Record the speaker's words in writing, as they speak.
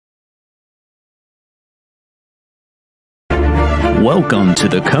Welcome to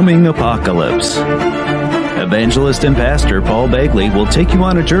the coming apocalypse. Evangelist and pastor Paul Begley will take you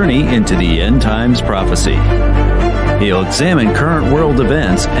on a journey into the end times prophecy. He'll examine current world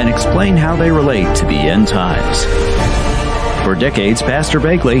events and explain how they relate to the end times. For decades, Pastor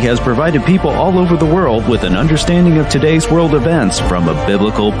Begley has provided people all over the world with an understanding of today's world events from a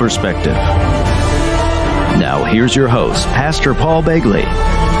biblical perspective. Now, here's your host, Pastor Paul Begley.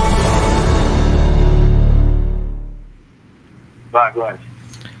 Bye, go ahead.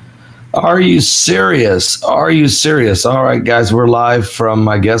 Are you serious? Are you serious? All right, guys, we're live from,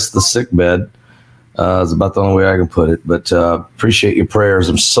 I guess, the sick bed. It's about the only way I can put it, but appreciate your prayers.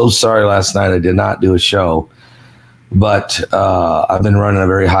 I'm so sorry last night I did not do a show, but I've been running a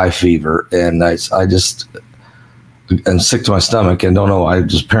very high fever, and I just am sick to my stomach and don't know. I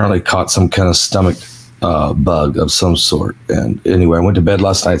just apparently caught some kind of stomach bug of some sort. And anyway, I went to bed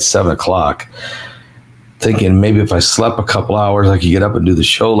last night at 7 o'clock. Thinking maybe if I slept a couple hours, I could get up and do the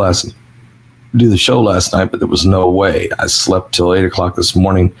show last night, but there was no way. I slept till 8 o'clock this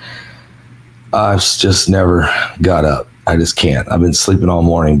morning. I've just never got up. I just can't. I've been sleeping all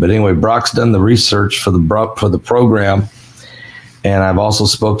morning. But anyway, Brock's done the research for the program, and I've also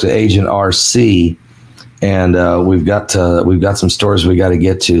spoke to Agent RC, and we've got some stories we got to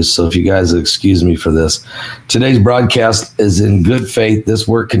get to. So if you guys excuse me for this, today's broadcast is in good faith. This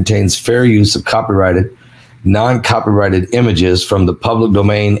work contains fair use of copyrighted, non-copyrighted images from the public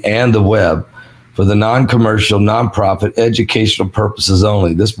domain and the web for the non-commercial, non-profit, educational purposes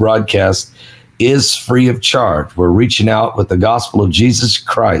only. This broadcast is free of charge. We're reaching out with the gospel of Jesus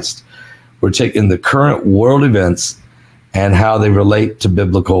Christ. We're taking the current world events and how they relate to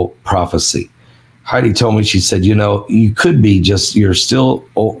biblical prophecy. Heidi told me, she said, you know, you could be just, you're still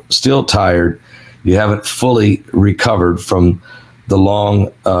tired. You haven't fully recovered from the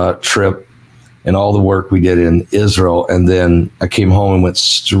long trip and all the work we did in Israel. And then I came home and went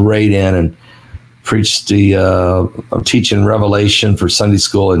straight in and preached I'm teaching Revelation for Sunday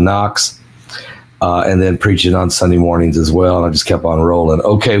school in Knox, and then preaching on Sunday mornings as well. And I just kept on rolling.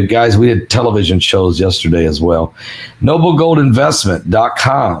 Okay, guys, we did television shows yesterday as well.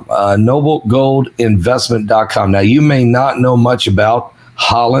 NobleGoldInvestment.com, NobleGoldInvestment.com. Now, you may not know much about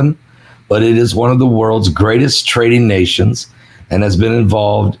Holland, but it is one of the world's greatest trading nations and has been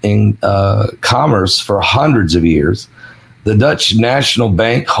involved in commerce for hundreds of years. The Dutch National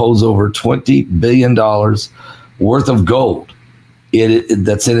Bank holds over $20 billion worth of gold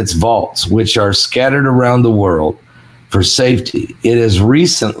that's in its vaults, which are scattered around the world for safety. It has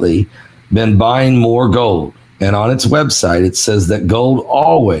recently been buying more gold, and on its website, it says that gold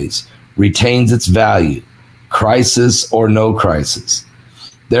always retains its value, crisis or no crisis.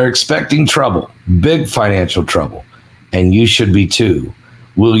 They're expecting trouble, big financial trouble, and you should be too.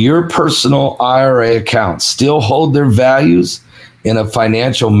 Will your personal IRA account still hold their values in a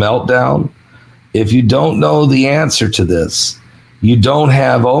financial meltdown? If you don't know the answer to this, you don't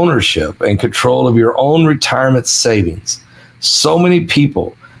have ownership and control of your own retirement savings. So many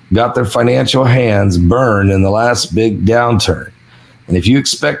people got their financial hands burned in the last big downturn. And if you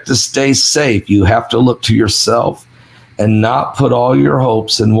expect to stay safe, you have to look to yourself and not put all your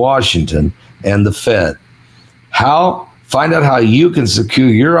hopes in Washington and the Fed. Find out how you can secure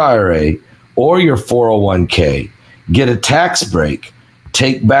your IRA or your 401k, get a tax break,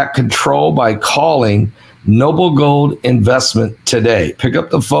 take back control by calling Noble Gold Investment today. Pick up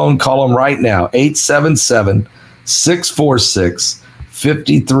the phone, call them right now,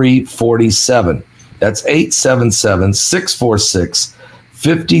 877-646-5347. That's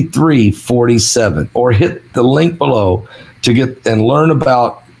 877-646-5347. Or hit the link below to get and learn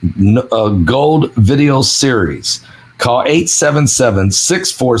about Gold Video Series. Call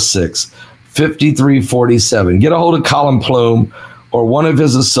 877-646-5347. Get a hold of Colin Plume or one of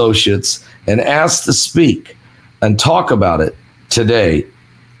his associates and ask to speak and talk about it today.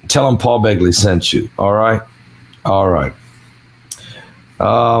 Tell them Paul Begley sent you. All right? All right.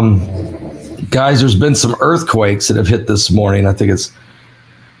 Guys, there's been some earthquakes that have hit this morning. I think it's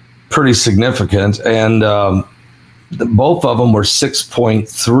pretty significant. And both of them were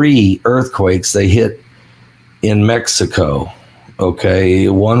 6.3 earthquakes. They hit in Mexico. Okay,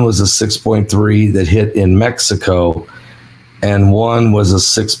 one was a 6.3 that hit in Mexico, and one was a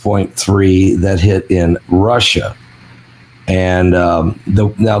 6.3 that hit in Russia. And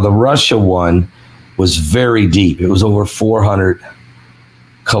the Russia one was very deep. It was over 400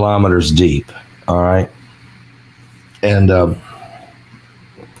 kilometers deep. All right, and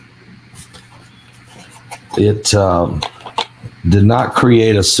it did not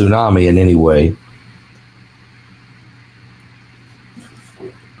create a tsunami in any way.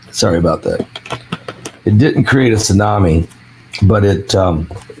 Sorry about that. It didn't create a tsunami, but it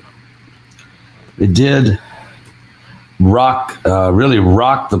did really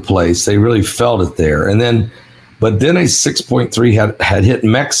rock the place. They really felt it there. But then a 6.3 had hit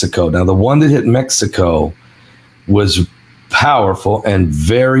Mexico. Now, the one that hit Mexico was powerful and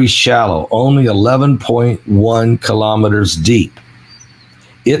very shallow, only 11.1 kilometers deep.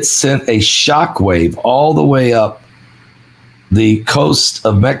 It sent a shockwave all the way up the coast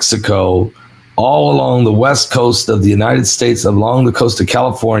of Mexico, all along the west coast of the United States, along the coast of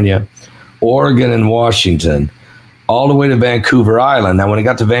California, Oregon, and Washington, all the way to Vancouver Island. Now, when it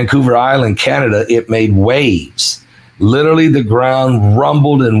got to Vancouver Island, Canada, it made waves. Literally, the ground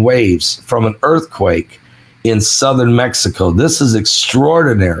rumbled in waves from an earthquake in southern Mexico. This is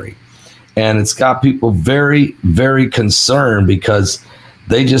extraordinary. And it's got people very, very concerned because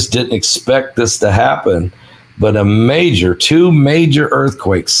they just didn't expect this to happen. But two major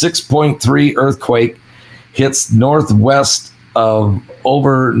earthquakes, 6.3 earthquake hits northwest of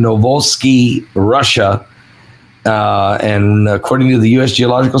over Novoski, Russia, and according to the U.S.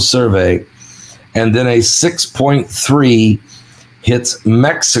 Geological Survey, and then a 6.3 hits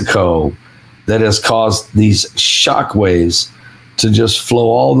Mexico that has caused these shock waves to just flow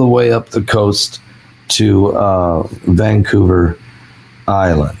all the way up the coast to Vancouver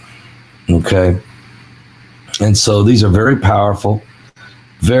Island. Okay. And so these are very powerful,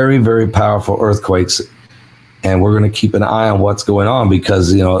 very, very powerful earthquakes. And we're going to keep an eye on what's going on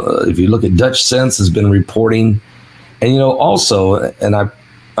because, if you look at Dutch Sense has been reporting, and, also, and I'm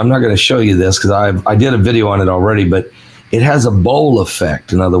not going to show you this because I did a video on it already, but it has a bowl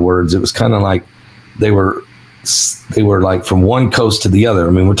effect. In other words, it was kind of like they were like from one coast to the other.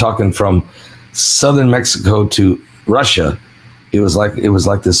 I mean, we're talking from southern Mexico to Russia. It was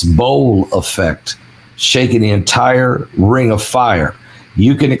like this bowl effect, shaking the entire ring of fire.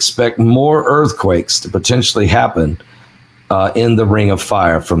 You can expect more earthquakes to potentially happen in the ring of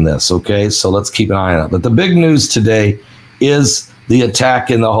fire from this. Okay, so let's keep an eye on it. But the big news today is the attack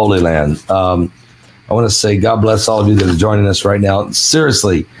in the Holy Land. I want to say God bless all of you that are joining us right now.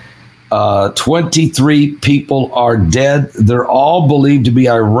 Seriously, 23 people are dead. They're all believed to be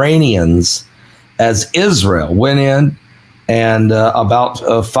Iranians, as Israel went in and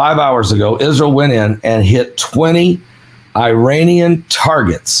about 5 hours ago, Israel went in and hit 20 Iranian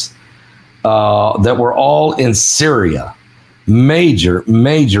targets that were all in Syria.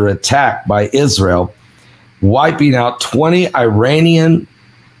 Major attack by Israel, wiping out 20 Iranian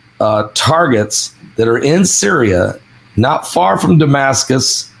targets that are in Syria, not far from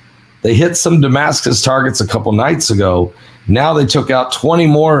Damascus. They hit some Damascus targets a couple nights ago. Now they took out 20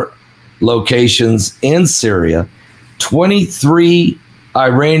 more locations in Syria. 23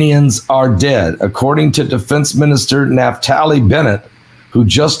 Iranians are dead, according to Defense Minister Naftali Bennett, who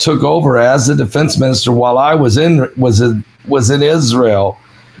just took over as the defense minister while I was in Israel.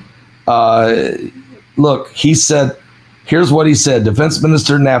 Look, he said, here's what he said. Defense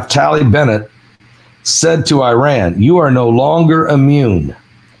Minister Naftali Bennett said to Iran, "You are no longer immune.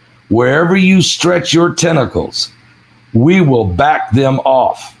 Wherever you stretch your tentacles, we will back them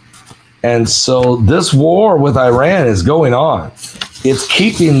off." And so this war with Iran is going on. It's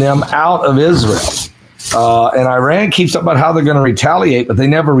keeping them out of Israel. And Iran keeps up about how they're going to retaliate, but they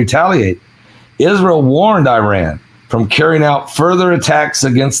never retaliate. Israel warned Iran from carrying out further attacks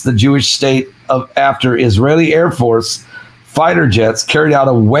against the Jewish state after Israeli Air Force fighter jets carried out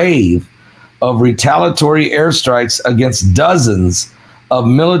a wave of retaliatory airstrikes against dozens of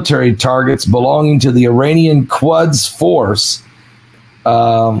military targets belonging to the Iranian Quds Force,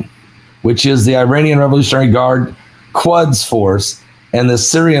 which is the Iranian Revolutionary Guard Quds Force, and the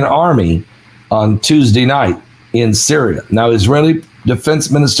Syrian army on Tuesday night in Syria. Now, Israeli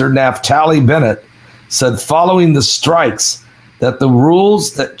Defense Minister Naftali Bennett said following the strikes that the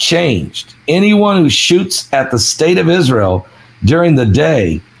rules that changed, anyone who shoots at the state of Israel during the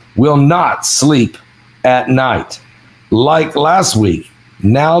day will not sleep at night. Like last week,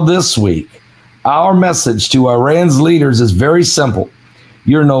 now this week, our message to Iran's leaders is very simple.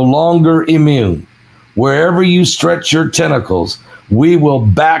 You're no longer immune. Wherever you stretch your tentacles, we will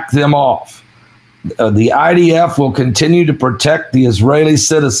back them off. The IDF will continue to protect the Israeli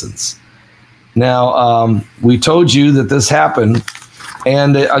citizens. Now, we told you that this happened.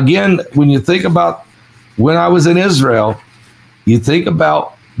 And again, when you think about when I was in Israel, you think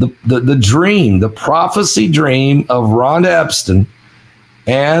about the dream, the prophecy dream of Rhonda Epstein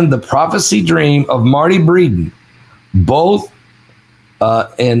and the prophecy dream of Marty Breeden. Both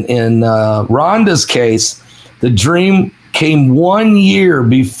in Rhonda's case, the dream came 1 year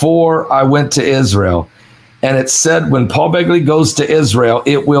before I went to Israel. And it said, when Paul Begley goes to Israel,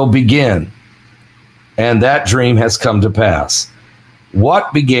 it will begin. And that dream has come to pass.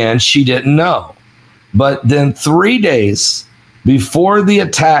 What began, she didn't know. But then 3 days before the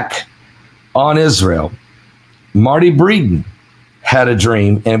attack on Israel, Marty Breeden had a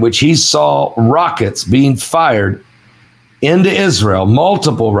dream in which he saw rockets being fired into Israel,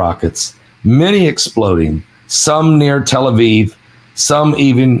 multiple rockets, many exploding, some near Tel Aviv, some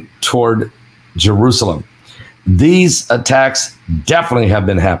even toward Jerusalem. These attacks definitely have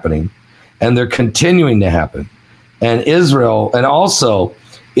been happening, and they're continuing to happen. And Israel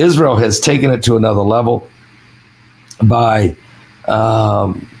has taken it to another level by,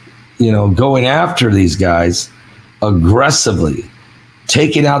 going after these guys aggressively,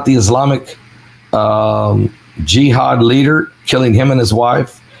 taking out the Islamic jihad leader, killing him and his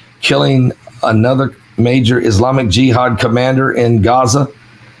wife, killing another major Islamic jihad commander in Gaza,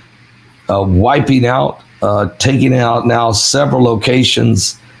 wiping out, taking out now several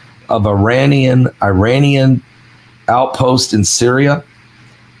locations of Iranian outpost in Syria.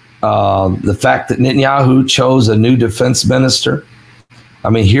 The fact that Netanyahu chose a new defense minister. I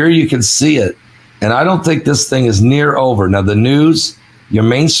mean, here you can see it. And I don't think this thing is near over. Now, the news, your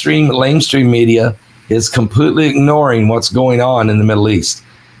lamestream media is completely ignoring what's going on in the Middle East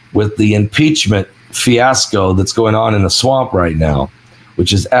with the impeachment fiasco that's going on in the swamp right now,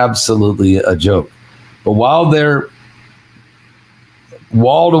 which is absolutely a joke. But while they're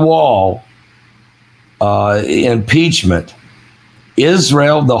wall-to-wall impeachment,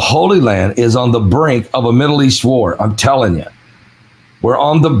 Israel, the Holy Land, is on the brink of a Middle East war. I'm telling you, we're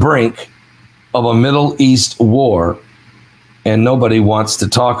on the brink of a Middle East war, and nobody wants to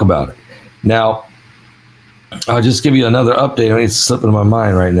talk about it. Now, I'll just give you another update. I mean, it's slipping in my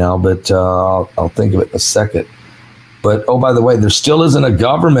mind right now, but I'll think of it in a second. But, oh, by the way, there still isn't a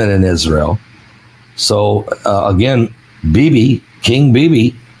government in Israel. So, again, King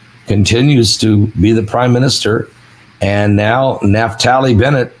Bibi continues to be the prime minister. And now Naftali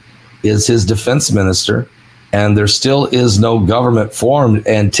Bennett is his defense minister. And there still is no government formed.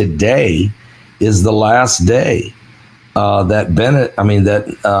 And today is the last day that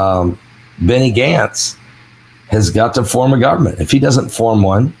Benny Gantz has got to form a government. If he doesn't form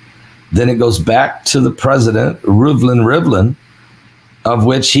one, then it goes back to the president, Rivlin, of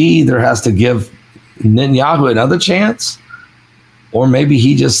which he either has to give Netanyahu another chance, or maybe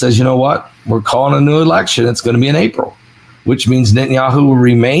he just says, you know what, we're calling a new election. It's going to be in April, which means Netanyahu will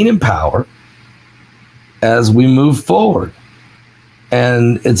remain in power as we move forward.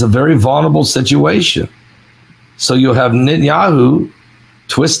 And it's a very vulnerable situation. So you'll have Netanyahu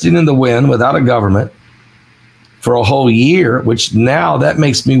twisting in the wind without a government for a whole year, which now that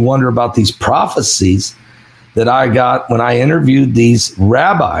makes me wonder about these prophecies that I got when I interviewed these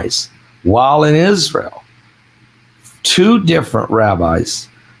rabbis while in Israel. 2 different rabbis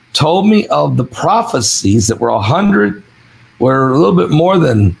told me of the prophecies that were a little bit more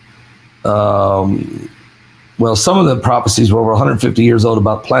than, some of the prophecies were over 150 years old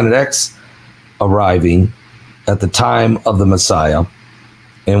about Planet X arriving at the time of the Messiah,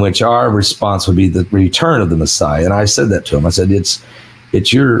 in which our response would be the return of the Messiah. And I said that to him. I said,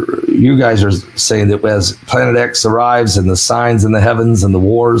 you guys are saying that as Planet X arrives and the signs in the heavens and the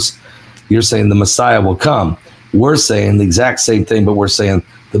wars, you're saying the Messiah will come. We're saying the exact same thing, but we're saying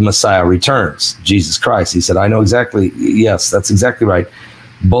the Messiah returns, Jesus Christ. He said, I know exactly. Yes, that's exactly right.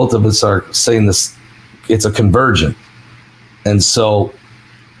 Both of us are saying this. It's a convergent. And so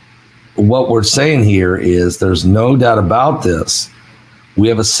what we're saying here is there's no doubt about this. We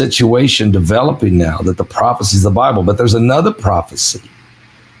have a situation developing now that the prophecy is the Bible, but there's another prophecy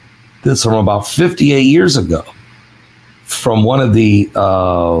that's from about 58 years ago from one of the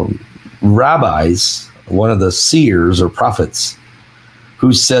rabbis, one of the seers or prophets,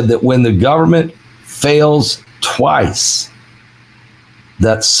 who said that when the government fails twice,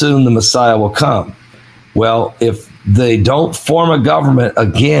 that soon the Messiah will come. Well, if they don't form a government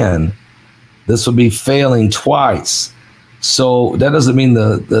again, this will be failing twice. So that doesn't mean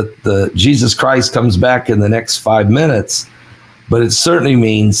the Jesus Christ comes back in the next 5 minutes, but it certainly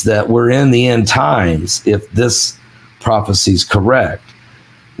means that we're in the end times if this prophecy is correct.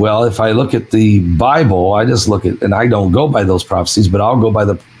 Well, if I look at the Bible, I just look at, and I don't go by those prophecies, but I'll go by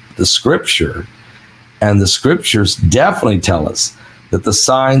the scripture. And the scriptures definitely tell us that the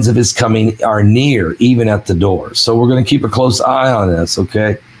signs of his coming are near, even at the door. So we're going to keep a close eye on this,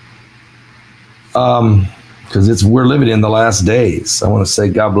 okay? Because we're living in the last days. I want to say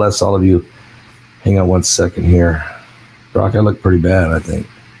God bless all of you. Hang on one second here. Brock, I look pretty bad, I think.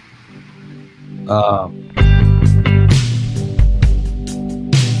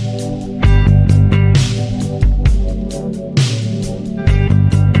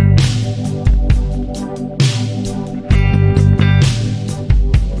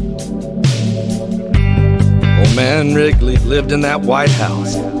 man Wrigley lived in that White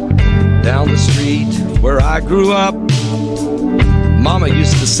House down the street where I grew up. Mama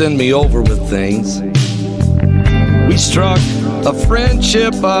used to send me over with things. We struck a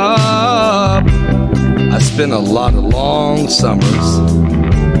friendship up. I spent a lot of long summers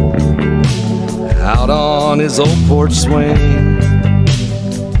out on his old porch swing.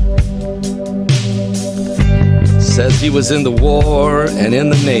 Says he was in the war and in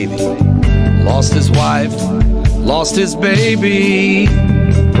the Navy. Lost his wife, lost his baby.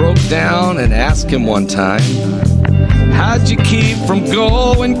 Broke down and asked him one time, how'd you keep from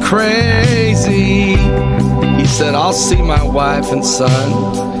going crazy? He said, I'll see my wife and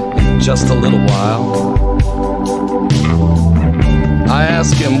son in just a little while. I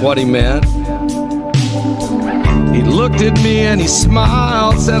asked him what he meant. He looked at me and he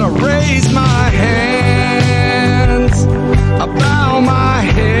smiled, said, I raise my hands, I bow my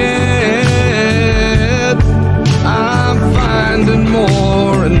head. I'm finding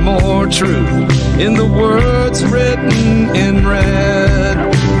more and more truth in the words written in red.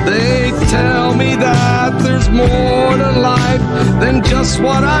 They tell me that there's more to life than just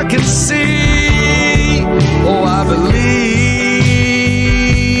what I can see. Oh, I believe.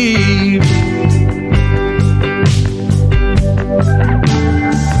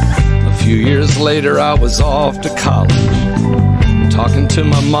 A few years later, I was off to college, talking to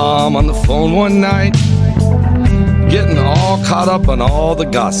my mom on the phone one night, getting all caught up on all the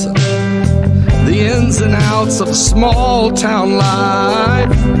gossip, the ins and outs of small town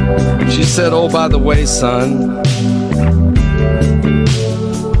life. She said, oh, by the way, son,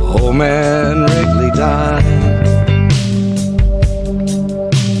 old man Wrigley died.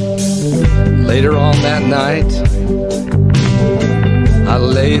 Later on that night, I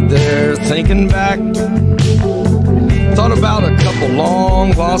laid there thinking back, thought about a couple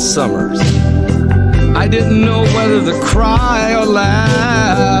long lost summers. I didn't know whether to cry or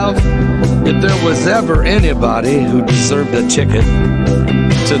laugh, if there was ever anybody who deserved a ticket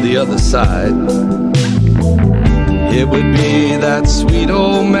to the other side. It would be that sweet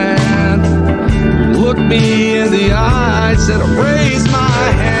old man who looked me in the eye, said, I raise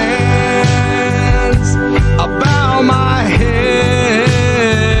my hands, I bow my head.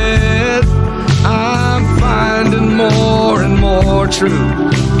 I'm finding more and more truth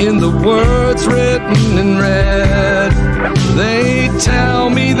in the words written in red. They tell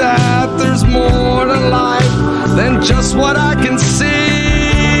me that there's more to life than just what I can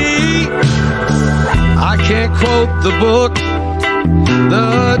see. I can't quote the book,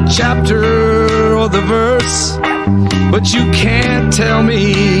 the chapter or the verse, but you can't tell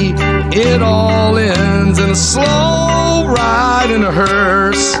me it all ends in a slow ride in a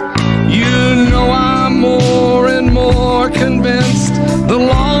hearse. You know I'm more and more convinced the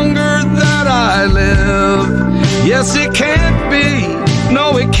longer that I live. Yes, it can't be,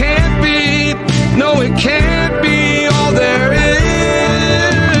 no it can't be, no it can't be all there is.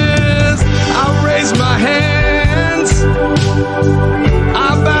 I raise my hands,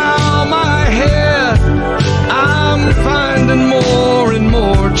 I bow my head. I'm finding more and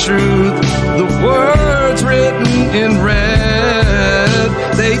more truth, the words written in red.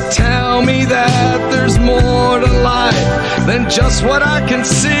 They tell me that there's more to life than just what I can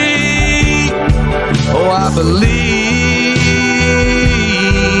see. Oh, I believe.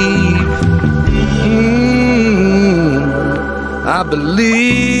 I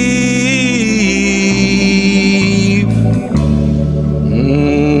believe.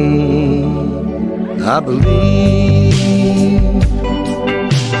 I believe.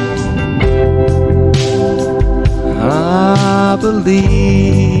 I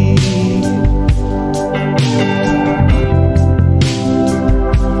believe.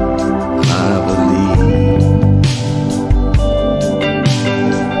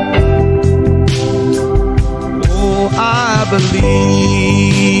 I believe.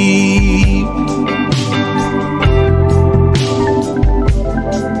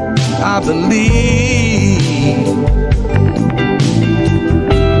 I believe.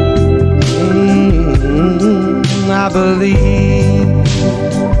 I believe.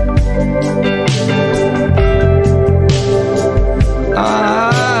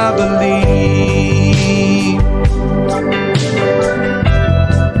 I believe.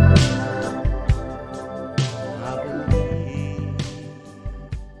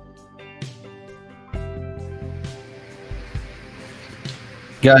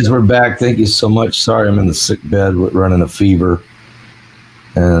 Guys, we're back. Thank you so much. Sorry, I'm in the sick bed with running a fever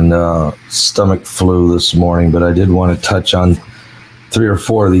and stomach flu this morning, but I did want to touch on 3 or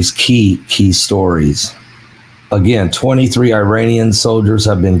 4 of these key stories. Again, 23 Iranian soldiers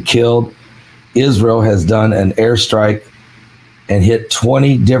have been killed Israel has done an airstrike and hit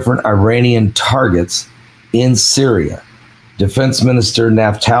 20 different Iranian targets in Syria. Defense Minister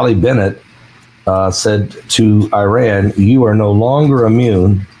Naftali Bennett said to Iran, "You are no longer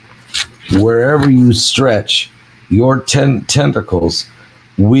immune. Wherever you stretch your tentacles,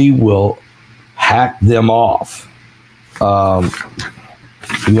 we will hack them off."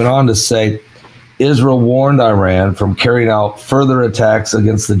 He went on to say, Israel warned Iran from carrying out further attacks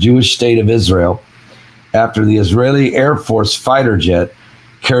against the Jewish state of Israel after the Israeli Air Force fighter jet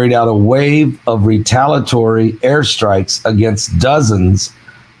carried out a wave of retaliatory airstrikes against dozens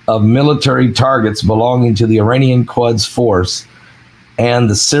of military targets belonging to the Iranian Quds Force and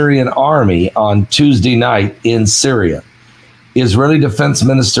the Syrian army on Tuesday night in Syria. Israeli Defense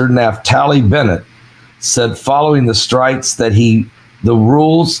Minister Naftali Bennett said following the strikes that the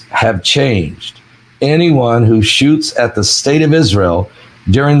rules have changed. Anyone who shoots at the state of Israel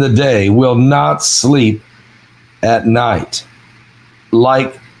during the day will not sleep at night.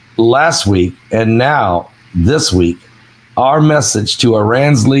 Like last week and now this week, our message to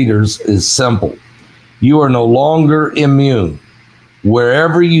Iran's leaders is simple. You are no longer immune.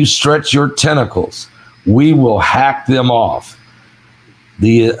 Wherever you stretch your tentacles, we will hack them off.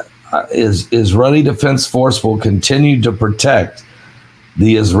 The Israeli Defense Force will continue to protect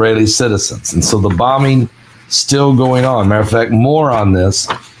the Israeli citizens. And so the bombing still going on. Matter of fact, more on this.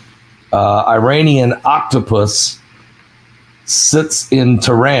 Iranian octopus sits in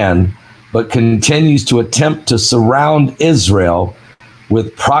Tehran, but continues to attempt to surround Israel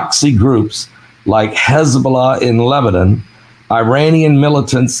with proxy groups like Hezbollah in Lebanon, Iranian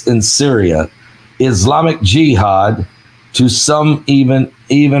militants in Syria, Islamic Jihad, to some even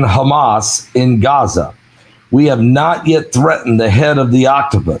Hamas in Gaza. We have not yet threatened the head of the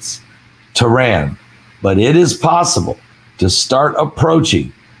octopus, Tehran, but it is possible to start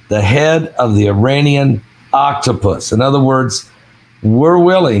approaching the head of the Iranian octopus. In other words, we're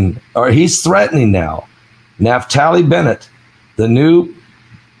willing, or he's threatening now, Naftali Bennett, the new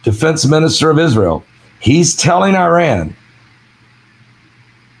defense minister of Israel, he's telling Iran,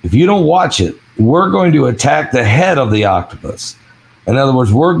 if you don't watch it, we're going to attack the head of the octopus. In other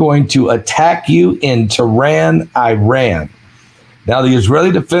words, we're going to attack you in Tehran, Iran. Now, the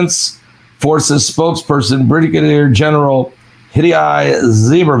Israeli Defense Forces spokesperson, Brigadier General Hidai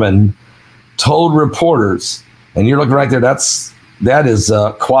Zimmerman, told reporters, and you're looking right there, that is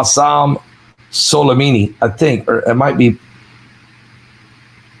Qassem Soleimani, I think, or it might be,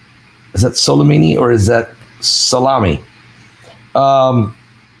 is that Soleimani or is that Salami?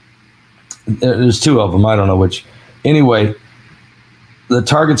 There's two of them, I don't know which. Anyway, the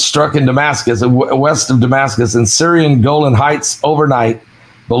targets struck in Damascus, west of Damascus, and Syrian Golan Heights overnight,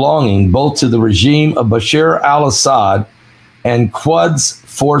 belonging both to the regime of Bashar al-Assad and Quds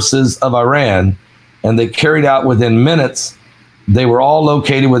forces of Iran, and they carried out within minutes. They were all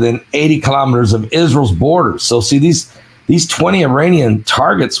located within 80 kilometers of Israel's borders. So see, these 20 Iranian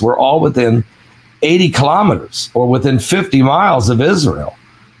targets were all within 80 kilometers or within 50 miles of Israel,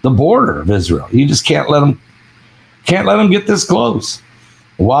 the border of Israel. You just can't let them get this close.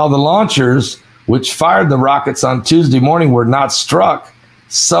 While the launchers, which fired the rockets on Tuesday morning, were not struck,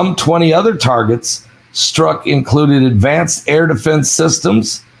 some 20 other targets struck included advanced air defense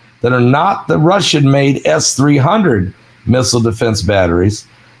systems that are not the Russian-made S-300 missile defense batteries,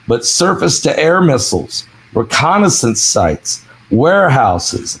 but surface-to-air missiles, reconnaissance sites,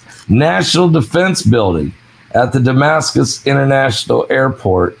 warehouses, National Defense Building at the Damascus International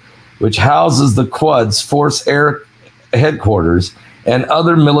Airport, which houses the Quds Force Air Headquarters and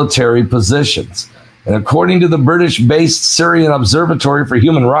other military positions. And according to the British-based Syrian Observatory for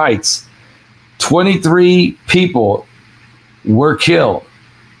Human Rights, 23 people were killed.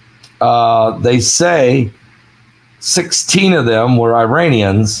 They say 16 of them were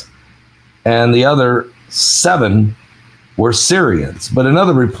Iranians and the other 7 were Syrians. But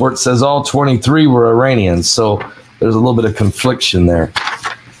another report says all 23 were Iranians. So there's a little bit of confliction there.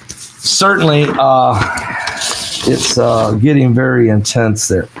 Certainly, it's getting very intense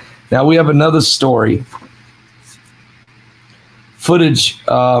there. Now we have another story. Footage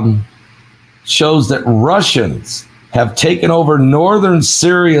shows that Russians have taken over northern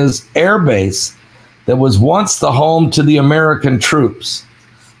Syria's airbase that was once the home to the American troops.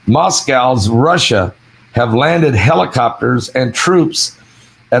 Moscow's Russia have landed helicopters and troops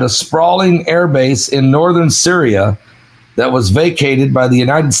at a sprawling airbase in northern Syria that was vacated by the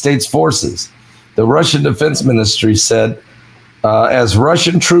United States forces. The Russian Defense Ministry said, as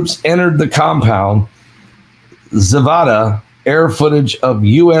Russian troops entered the compound, Zavada air footage of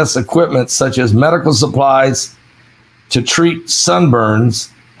U.S. equipment such as medical supplies to treat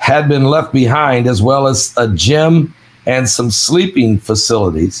sunburns had been left behind, as well as a gym and some sleeping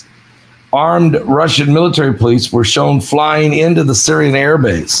facilities. Armed Russian military police were shown flying into the Syrian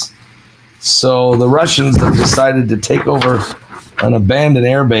airbase. So the Russians have decided to take over an abandoned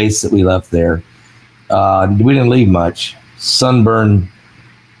airbase that we left there. We didn't leave much. Sunburn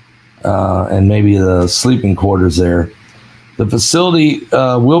and maybe the sleeping quarters there. The facility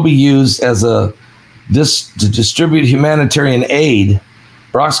will be used as to distribute humanitarian aid.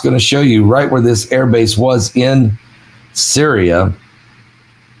 Brock's going to show you right where this airbase was in Syria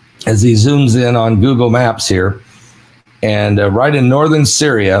as he zooms in on Google Maps here. And right in northern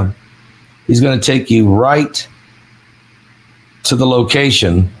Syria, he's going to take you right to the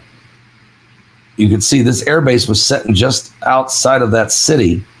location. You can see this airbase was set just outside of that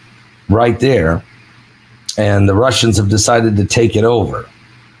city right there. And the Russians have decided to take it over,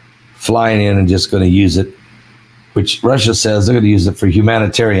 flying in and just going to use it, which Russia says they're going to use it for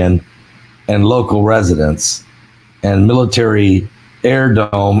humanitarian and local residents. And military air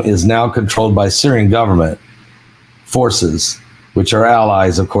dome is now controlled by Syrian government forces, which are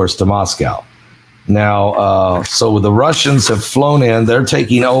allies, of course, to Moscow. Now, so the Russians have flown in. They're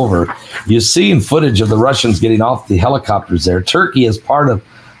taking over. You're seeing footage of the Russians getting off the helicopters there. Turkey is part of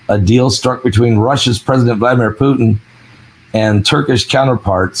a deal struck between Russia's President Vladimir Putin and Turkish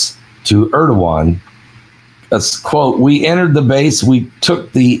counterparts to Erdogan. That's, quote, "We entered the base. We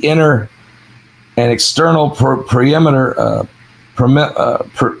took the inner and external perimeter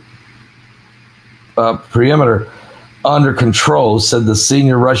under control," said the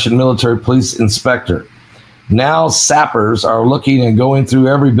senior Russian military police inspector. "Now sappers are looking and going through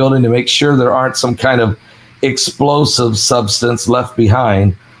every building to make sure there aren't some kind of explosive substance left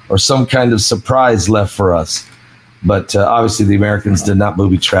behind or some kind of surprise left for us." But obviously the Americans did not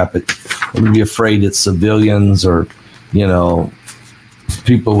booby trap it. They would be afraid it's civilians, or, you know,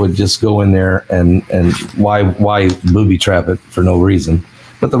 people would just go in there and why booby trap it for no reason.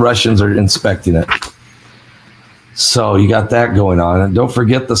 But the Russians are inspecting it. So you got that going on. And don't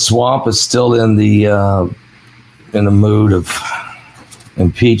forget, the swamp is still in the mood of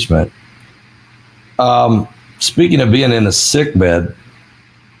impeachment. Speaking of being in a sick bed,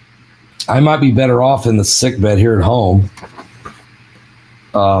 I might be better off in the sick bed here at home,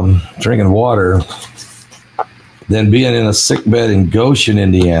 drinking water, than being in a sick bed in Goshen,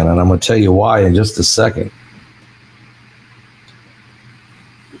 Indiana. And I'm going to tell you why in just a second.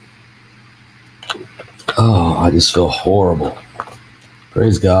 Oh, I just feel horrible.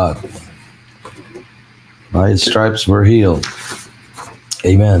 Praise God. By his stripes we're healed.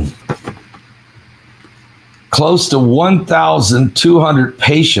 Amen. Close to 1,200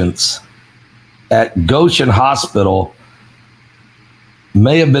 patients at Goshen Hospital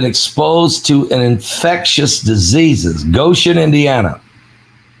may have been exposed to an infectious diseases. Goshen, Indiana.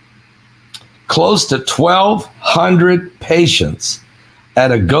 Close to 1,200 patients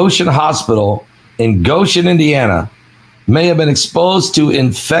at a Goshen hospital in Goshen, Indiana, may have been exposed to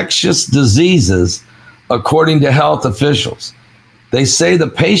infectious diseases, according to health officials. They say the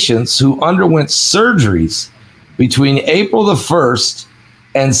patients who underwent surgeries between April the 1st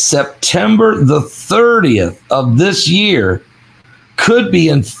and September the 30th of this year could be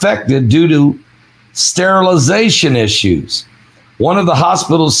infected due to sterilization issues. One of the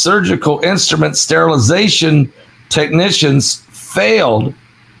hospital's surgical instrument sterilization technicians failed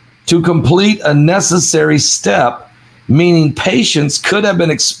to complete a necessary step, meaning patients could have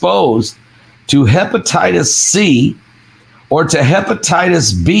been exposed to hepatitis C or to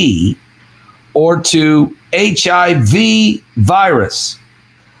hepatitis B or to HIV virus.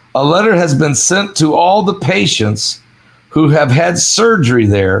 A letter has been sent to all the patients who have had surgery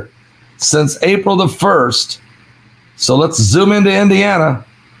there since April the 1st. So let's zoom into Indiana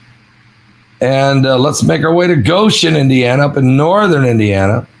and let's make our way to Goshen, Indiana, up in northern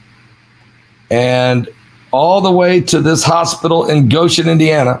Indiana, and all the way to this hospital in Goshen,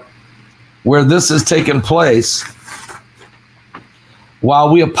 Indiana, where this has taken place.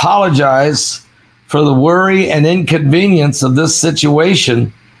 While we apologize for the worry and inconvenience of this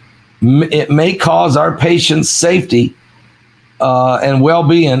situation, it may cause our patients' safety and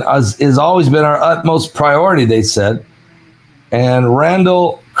well-being has always been our utmost priority, they said. And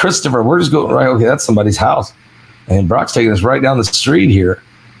Randall Christopher, we're just going right. Okay, that's somebody's house, and Brock's taking us right down the street here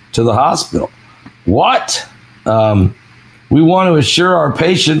to the hospital. What? We want to assure our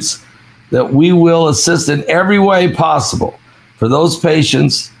patients that we will assist in every way possible for those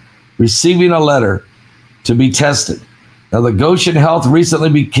patients receiving a letter to be tested. Now, the Goshen Health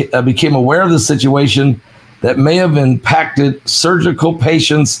recently became aware of the situation that may have impacted surgical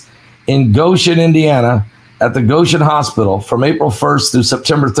patients in Goshen, Indiana, at the Goshen Hospital from April 1st through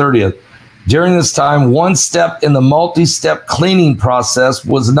September 30th. During this time, one step in the multi-step cleaning process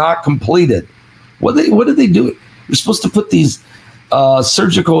was not completed. What did they do? You're supposed to put these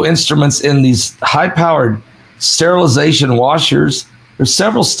surgical instruments in these high-powered sterilization washers. There's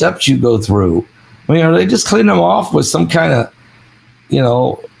several steps you go through. I mean, are they just cleaning them off with some kind of,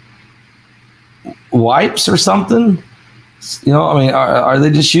 wipes or something? I mean, are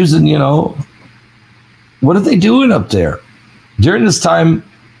they just using, what are they doing up there? During this time,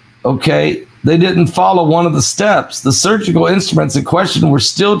 okay, they didn't follow one of the steps. The surgical instruments in question were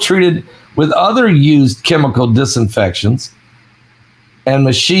still treated with other used chemical disinfections and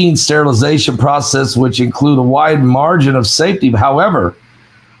machine sterilization process, which include a wide margin of safety. However,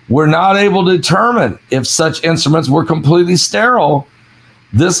 we're not able to determine if such instruments were completely sterile.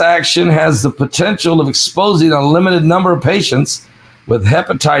 This action has the potential of exposing a limited number of patients with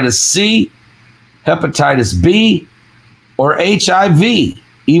hepatitis C, hepatitis B, or HIV.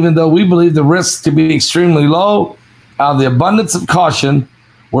 Even though we believe the risks to be extremely low, out of the abundance of caution,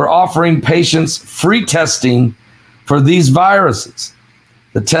 we're offering patients free testing for these viruses.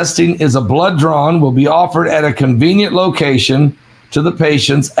 The testing is a blood drawn, will be offered at a convenient location to the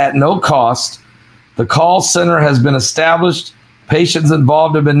patients at no cost. The call center has been established. Patients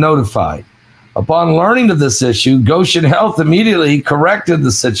involved have been notified. Upon learning of this issue, Goshen Health immediately corrected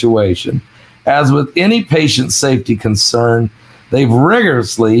the situation. As with any patient safety concern, they've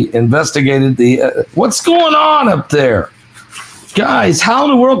rigorously investigated what's going on up there. Guys, how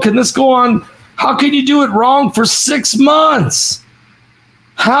in the world can this go on? How can you do it wrong for 6 months?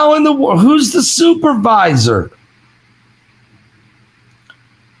 How in the world? Who's the supervisor?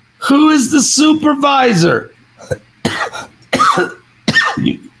 Who is the supervisor?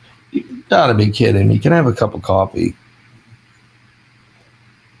 You gotta be kidding me. Can I have a cup of coffee?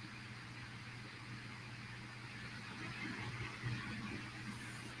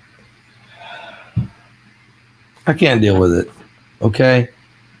 I can't deal with it. Okay?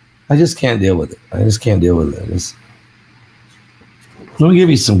 I just can't deal with it. Let me give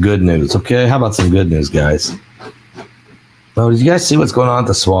you some good news, okay? How about some good news, guys? Oh, did you guys see what's going on at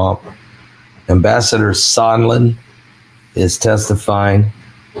the swamp? Ambassador Sondland is testifying.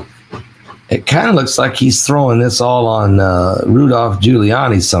 It kind of looks like he's throwing this all on Rudolph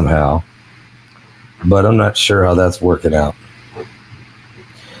Giuliani somehow, but I'm not sure how that's working out.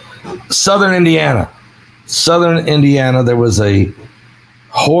 Southern Indiana, there was a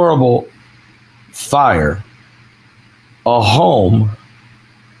horrible fire. A home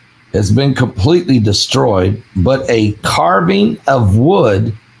has been completely destroyed, but a carving of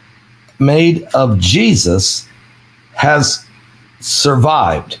wood made of Jesus has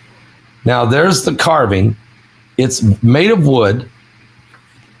survived. Now, there's the carving. It's made of wood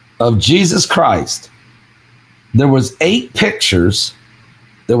of Jesus Christ. There was 8 pictures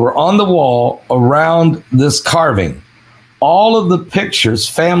that were on the wall around this carving. All of the pictures,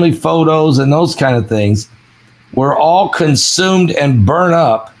 family photos and those kind of things, were all consumed and burned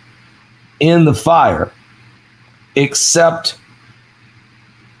up in the fire, except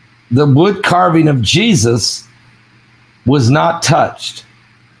the wood carving of Jesus was not touched.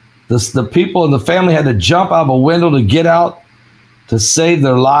 The people in the family had to jump out of a window to get out to save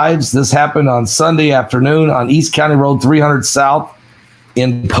their lives. This happened on Sunday afternoon on East County Road 300 South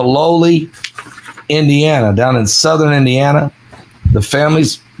in Peloli, Indiana, down in southern Indiana. The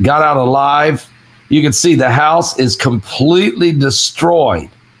families got out alive. You can see the house is completely destroyed,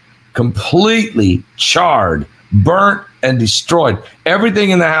 completely charred, burnt, and destroyed. Everything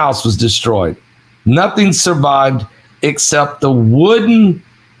in the house was destroyed. Nothing survived except the wooden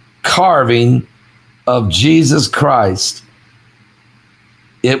carving of Jesus Christ.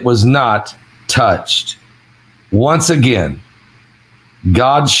 It was not touched. Once again,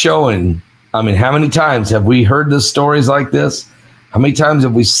 God showing, how many times have we heard the stories like this? How many times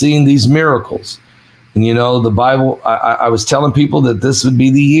have we seen these miracles? And the Bible, I was telling people that this would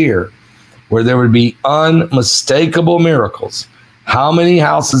be the year where there would be unmistakable miracles. How many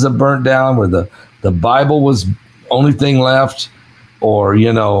houses have burnt down where the Bible was only thing left? Or,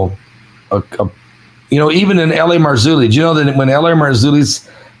 even in L.A. Marzulli, do you know that when L.A. Marzulli's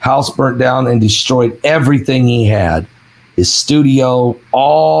house burnt down and destroyed everything he had, his studio,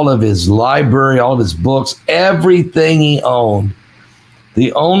 all of his library, all of his books, everything he owned,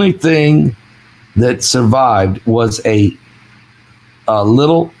 the only thing that survived was a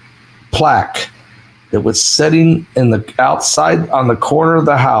little plaque that was sitting in the outside on the corner of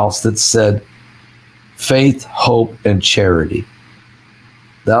the house that said faith, hope, and charity.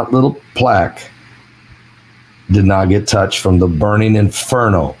 That little plaque did not get touched from the burning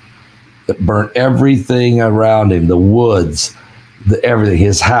inferno that burnt everything around him, the woods, everything,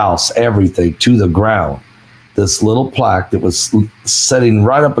 his house, everything to the ground. This little plaque that was setting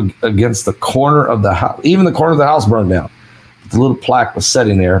right up against the corner of the house. Even the corner of the house burned down. The little plaque was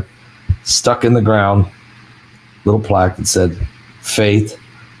sitting there, stuck in the ground. Little plaque that said, faith,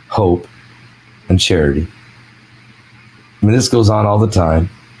 hope, and charity. I mean, this goes on all the time.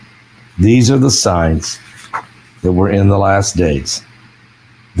 These are the signs that we're in the last days.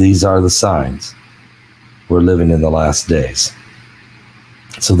 These are the signs we're living in the last days.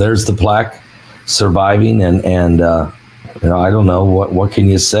 So there's the plaque surviving, and you know, I don't know what can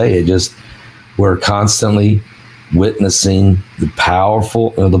you say. It just, we're constantly witnessing the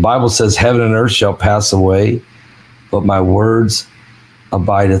powerful, you know, the Bible says heaven and earth shall pass away, but my words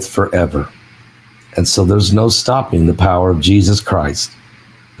abideth forever. And so there's no stopping the power of Jesus Christ.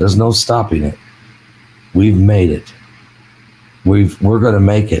 There's no stopping it. We've made it. We're going to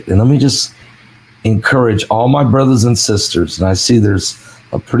make it. And let me just encourage all my brothers and sisters. And I see there's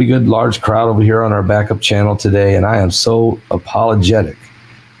a pretty good large crowd over here on our backup channel today. And I am so apologetic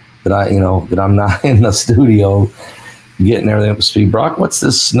that that I'm not in the studio getting everything up to speed. Brock, what's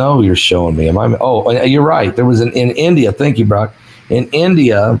this snow you're showing me? Oh, you're right. There was in India. Thank you, Brock. In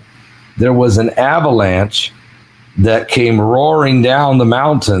India, there was an avalanche that came roaring down the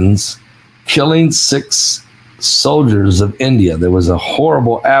mountains, killing 6 soldiers of India. There was a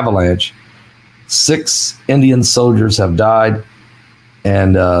horrible avalanche. 6 Indian soldiers have died,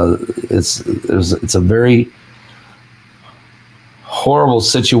 and it's a very horrible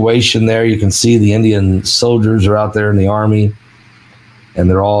situation there. You can see the Indian soldiers are out there in the army, and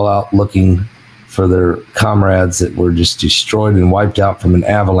they're all out looking for their comrades that were just destroyed and wiped out from an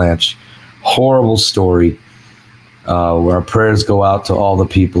avalanche. Horrible story, where our prayers go out to all the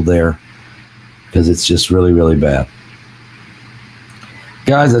people there, because it's just really, really bad.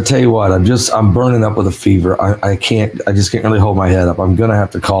 Guys, I tell you what, I'm burning up with a fever. I just can't really hold my head up. I'm gonna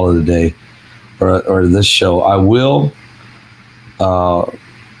have to call it a day, or this show. I will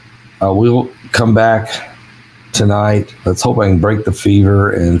come back tonight. Let's hope I can break the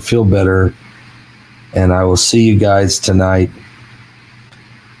fever and feel better. And I will see you guys tonight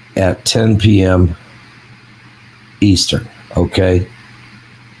at 10 p.m. Eastern, okay?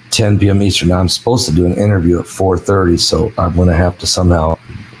 10 p.m. Eastern. Now, I'm supposed to do an interview at 4:30, so I'm going to have to somehow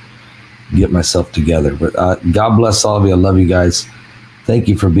get myself together. But God bless all of you. I love you guys. Thank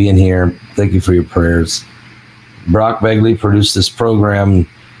you for being here. Thank you for your prayers. Brock Begley produced this program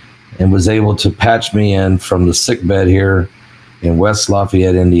and was able to patch me in from the sick bed here in West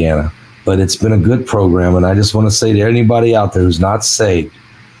Lafayette, Indiana. But it's been a good program, and I just want to say to anybody out there who's not saved,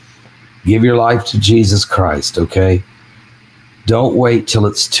 give your life to Jesus Christ, okay? Don't wait till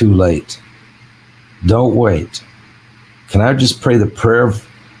it's too late. Don't wait. Can I just pray the prayer of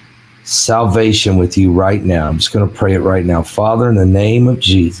salvation with you right now? I'm just going to pray it right now. Father, in the name of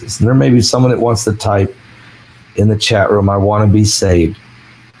Jesus. And there may be someone that wants to type in the chat room, I want to be saved.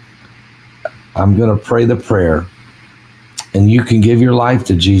 I'm going to pray the prayer, and you can give your life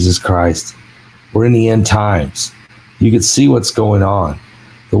to Jesus Christ. We're in the end times. You can see what's going on.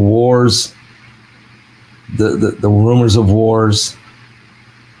 The wars, the rumors of wars.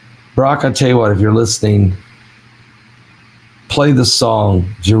 Brock, I tell you what, if you're listening, play the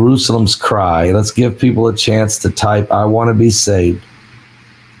song, Jerusalem's Cry. Let's give people a chance to type, I want to be saved.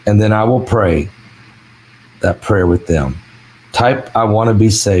 And then I will pray that prayer with them. Type, I want to be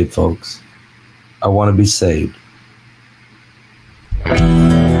saved, folks. I want to be saved.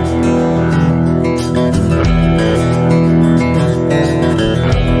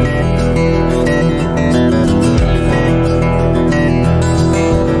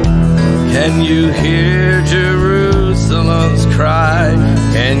 Can you hear Jerusalem's cry?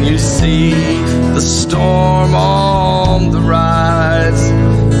 Can you see the storm on the rise?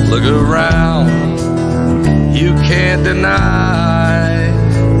 Look around, you can't deny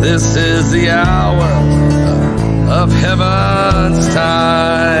this is the hour of heaven's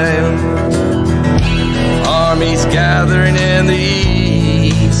time. Armies gathering in the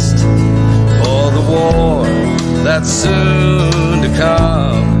east for the war that's soon to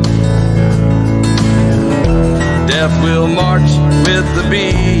come. Death will march with the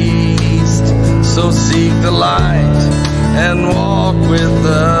beast, so seek the light and walk with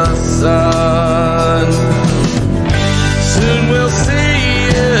the sun. Soon we'll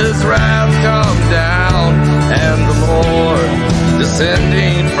see his wrath come down and the Lord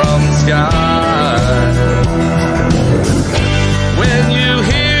descending from the sky. When you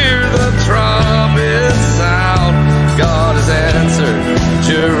hear the trumpet sound, God has answered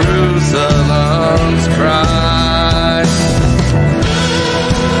Jerusalem's cry.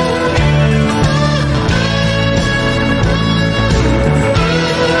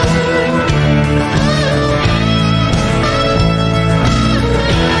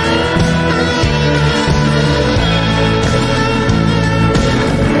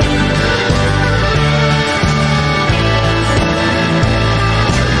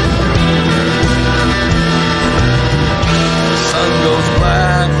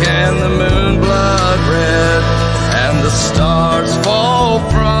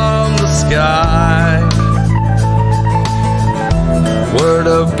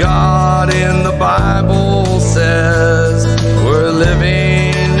 of God in the Bible says we're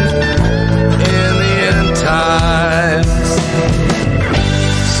living in the end times.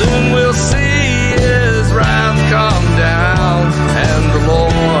 Soon we'll see His wrath come down and the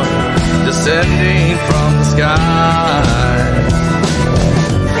Lord descending from the sky.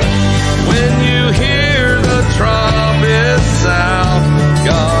 When you hear the trumpet sound,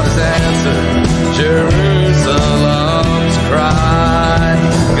 God has answered Jerusalem's cry.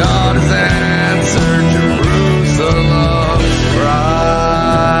 God has answered Jerusalem's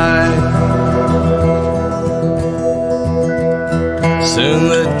cry. Soon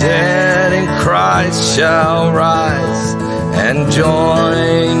the dead in Christ shall rise and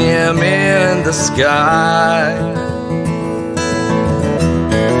join Him in the sky.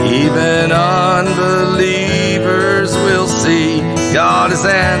 Even unbelievers will see God has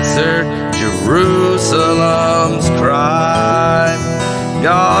answered Jerusalem's cry.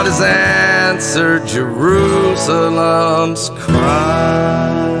 God has answered Jerusalem's cry.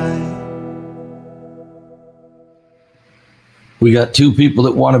 We got two people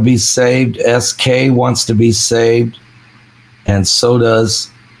that want to be saved. SK wants to be saved, and so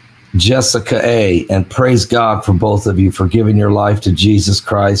does Jessica A. And praise God for both of you for giving your life to Jesus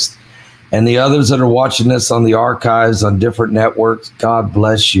Christ. And the others that are watching this on the archives on different networks, God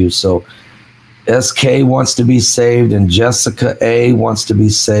bless you. So SK wants to be saved and Jessica A. wants to be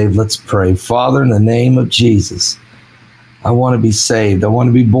saved. Let's pray. Father, in the name of Jesus, I want to be saved. I want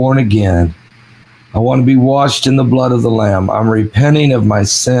to be born again. I want to be washed in the blood of the Lamb. I'm repenting of my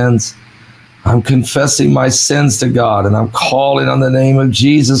sins. I'm confessing my sins to God, and I'm calling on the name of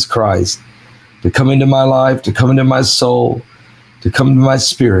Jesus Christ to come into my life, to come into my soul, to come into my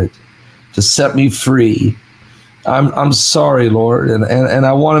spirit, to set me free. I'm sorry, Lord, and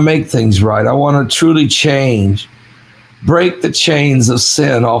I want to make things right. I want to truly change. Break the chains of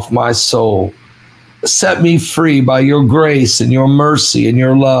sin off my soul. Set me free by your grace and your mercy and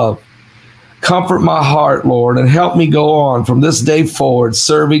your love. Comfort my heart, Lord, and help me go on from this day forward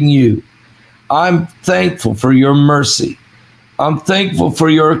serving you. I'm thankful for your mercy. I'm thankful for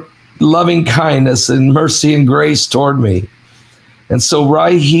your loving kindness and mercy and grace toward me. And so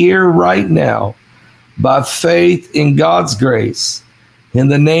right here, right now, by faith in God's grace, in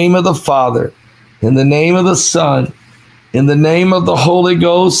the name of the Father, in the name of the Son, in the name of the Holy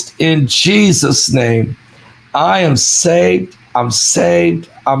Ghost, in Jesus' name, I am saved, I'm saved,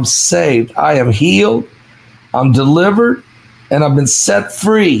 I'm saved. I am healed, I'm delivered, and I've been set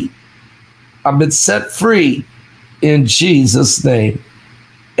free. I've been set free in Jesus' name.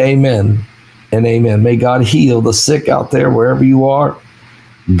 Amen and amen. May God heal the sick out there wherever you are.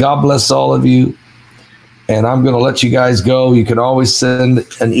 God bless all of you. And I'm going to let you guys go. You can always send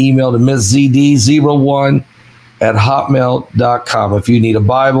an email to MissZD01@hotmail.com if you need a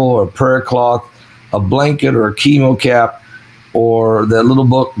Bible or a prayer cloth, a blanket or a chemo cap, or that little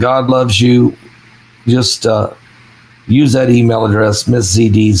book, God Loves You. Just use that email address,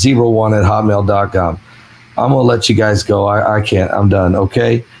 MissZD01@hotmail.com. I'm going to let you guys go. I can't. I'm done,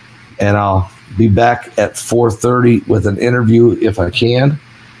 okay? And I'll be back at 4:30 with an interview if I can.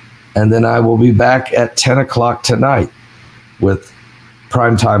 And then I will be back at 10 o'clock tonight with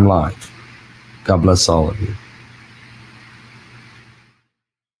Primetime Live. God bless all of you.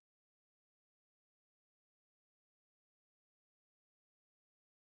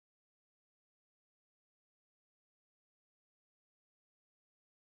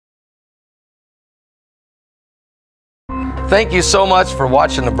 Thank you so much for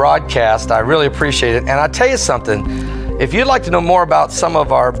watching the broadcast. I really appreciate it. And I'll tell you something, if you'd like to know more about some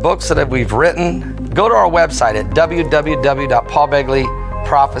of our books that we've written, go to our website at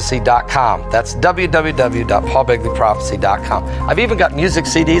www.paulbegleyprophecy.com. That's www.paulbegleyprophecy.com. I've even got music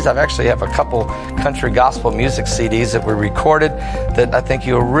CDs. I actually have a couple country gospel music CDs that we recorded that I think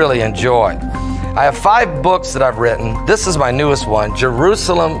you'll really enjoy. I have 5 books that I've written. This is my newest one,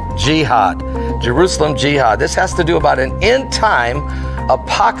 Jerusalem Jihad. Jerusalem Jihad. This has to do about an end-time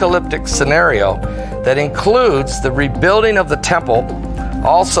apocalyptic scenario that includes the rebuilding of the temple,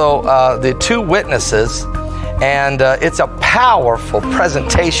 also the 2 witnesses, and it's a powerful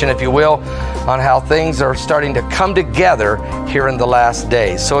presentation, if you will, on how things are starting to come together here in the last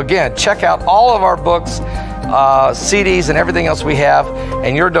days. So again, check out all of our books, CDs, and everything else we have,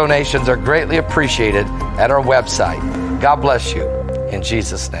 and your donations are greatly appreciated at our website. God bless you, in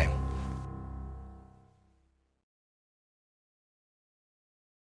Jesus' name.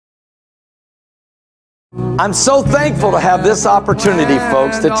 I'm so thankful to have this opportunity,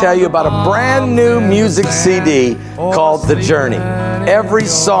 folks, to tell you about a brand new music CD called The Journey. Every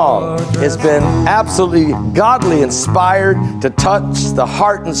song has been absolutely godly inspired to touch the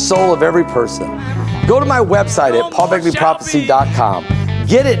heart and soul of every person. Go to my website at paulbegleyprophecy.com.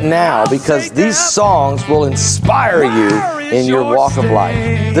 Get it now, because these songs will inspire you in your walk of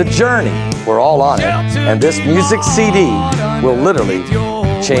life. The journey, we're all on it, and this music CD will literally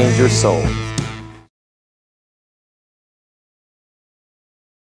change your soul.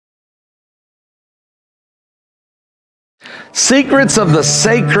 Secrets of the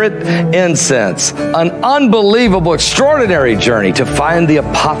Sacred Incense, an unbelievable, extraordinary journey to find the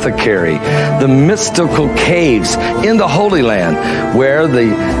apothecary, the mystical caves in the Holy Land where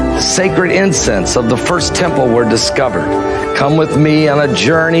the sacred incense of the first temple were discovered. Come with me on a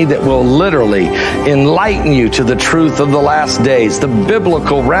journey that will literally enlighten you to the truth of the last days, the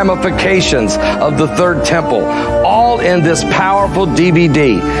biblical ramifications of the third temple, all in this powerful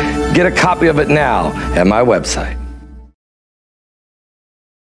DVD. Get a copy of it now at my website.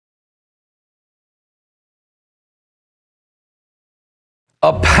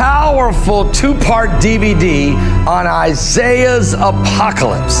 A powerful two-part DVD on Isaiah's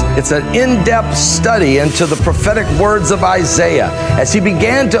apocalypse. It's an in-depth study into the prophetic words of Isaiah as he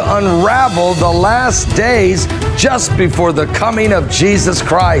began to unravel the last days just before the coming of Jesus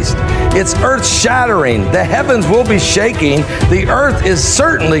Christ. It's earth-shattering. The heavens will be shaking. The earth is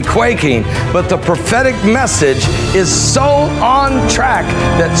certainly quaking. But the prophetic message is so on track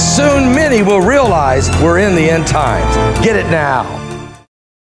that soon many will realize we're in the end times. Get it now.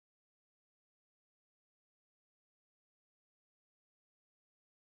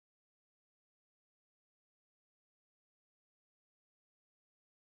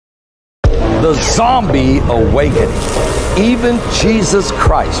 The zombie awakening. Even Jesus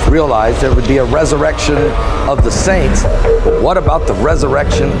Christ realized there would be a resurrection of the saints, but what about the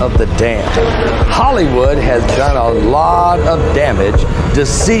resurrection of the damned? Hollywood has done a lot of damage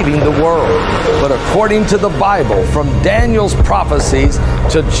deceiving the world. But according to the Bible, from Daniel's prophecies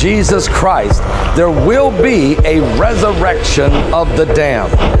to Jesus Christ, there will be a resurrection of the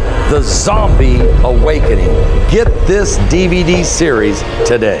damned. The zombie awakening. Get this DVD series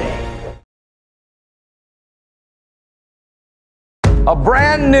today. A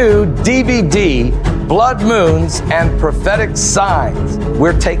brand new DVD, Blood Moons and Prophetic Signs.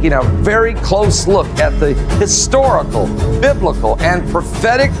 We're taking a very close look at the historical, biblical, and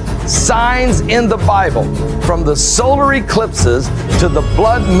prophetic signs in the Bible, from the solar eclipses to the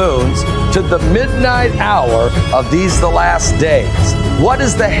blood moons to the midnight hour of these the last days. What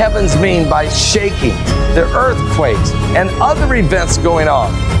does the heavens mean by shaking, the earthquakes, and other events going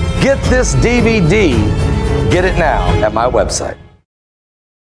on? Get this DVD. Get it now at my website.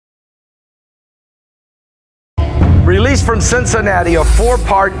 Released from Cincinnati, a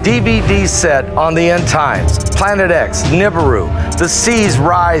 4-part DVD set on the end times. Planet X, Nibiru, The Seas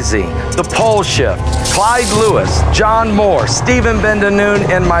Rising, The Pole Shift, Clyde Lewis, John Moore, Stephen Bendanoon,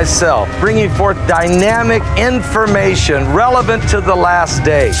 and myself, bringing forth dynamic information relevant to the last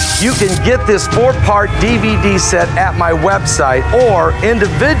days. You can get this 4-part DVD set at my website or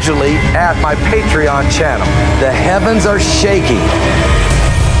individually at my Patreon channel. The heavens are shaking.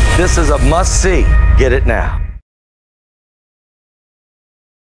 This is a must-see. Get it now.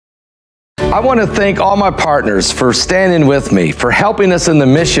 I want to thank all my partners for standing with me, for helping us in the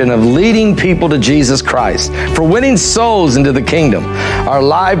mission of leading people to Jesus Christ, for winning souls into the kingdom. Our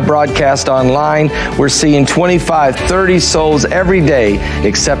live broadcast online, we're seeing 25, 30 souls every day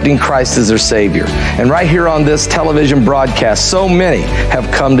accepting Christ as their Savior. And right here on this television broadcast, so many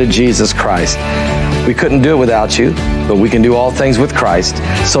have come to Jesus Christ. We couldn't do it without you, but we can do all things with Christ.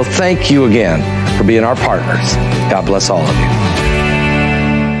 So thank you again for being our partners. God bless all of you.